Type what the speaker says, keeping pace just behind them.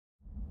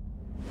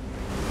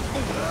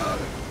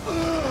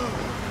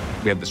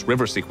We had this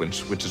river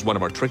sequence, which is one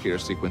of our trickier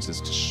sequences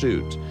to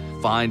shoot.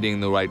 Finding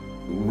the right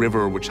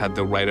river, which had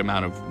the right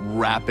amount of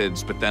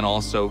rapids, but then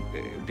also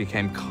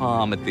became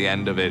calm at the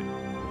end of it.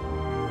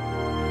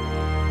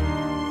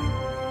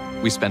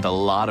 We spent a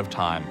lot of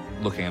time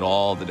looking at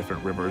all the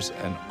different rivers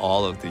and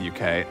all of the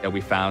UK, and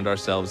we found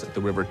ourselves at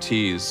the River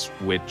Tees,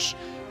 which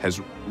has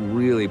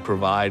really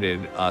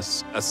provided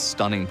us a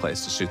stunning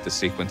place to shoot the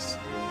sequence.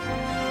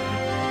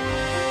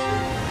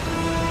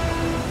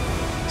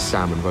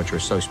 Sam and Roger are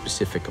so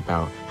specific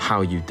about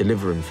how you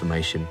deliver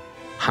information,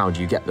 how do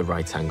you get the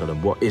right angle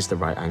and what is the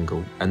right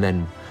angle, and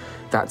then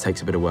that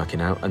takes a bit of working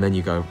out, and then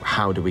you go,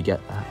 how do we get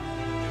that?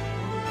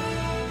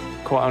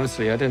 Quite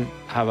honestly, I didn't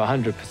have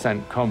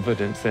 100%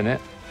 confidence in it,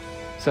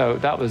 so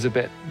that was a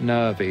bit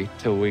nervy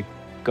till we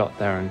got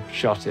there and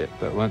shot it,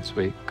 but once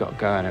we got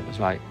going, it was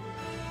like,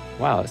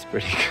 wow, that's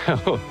pretty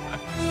cool.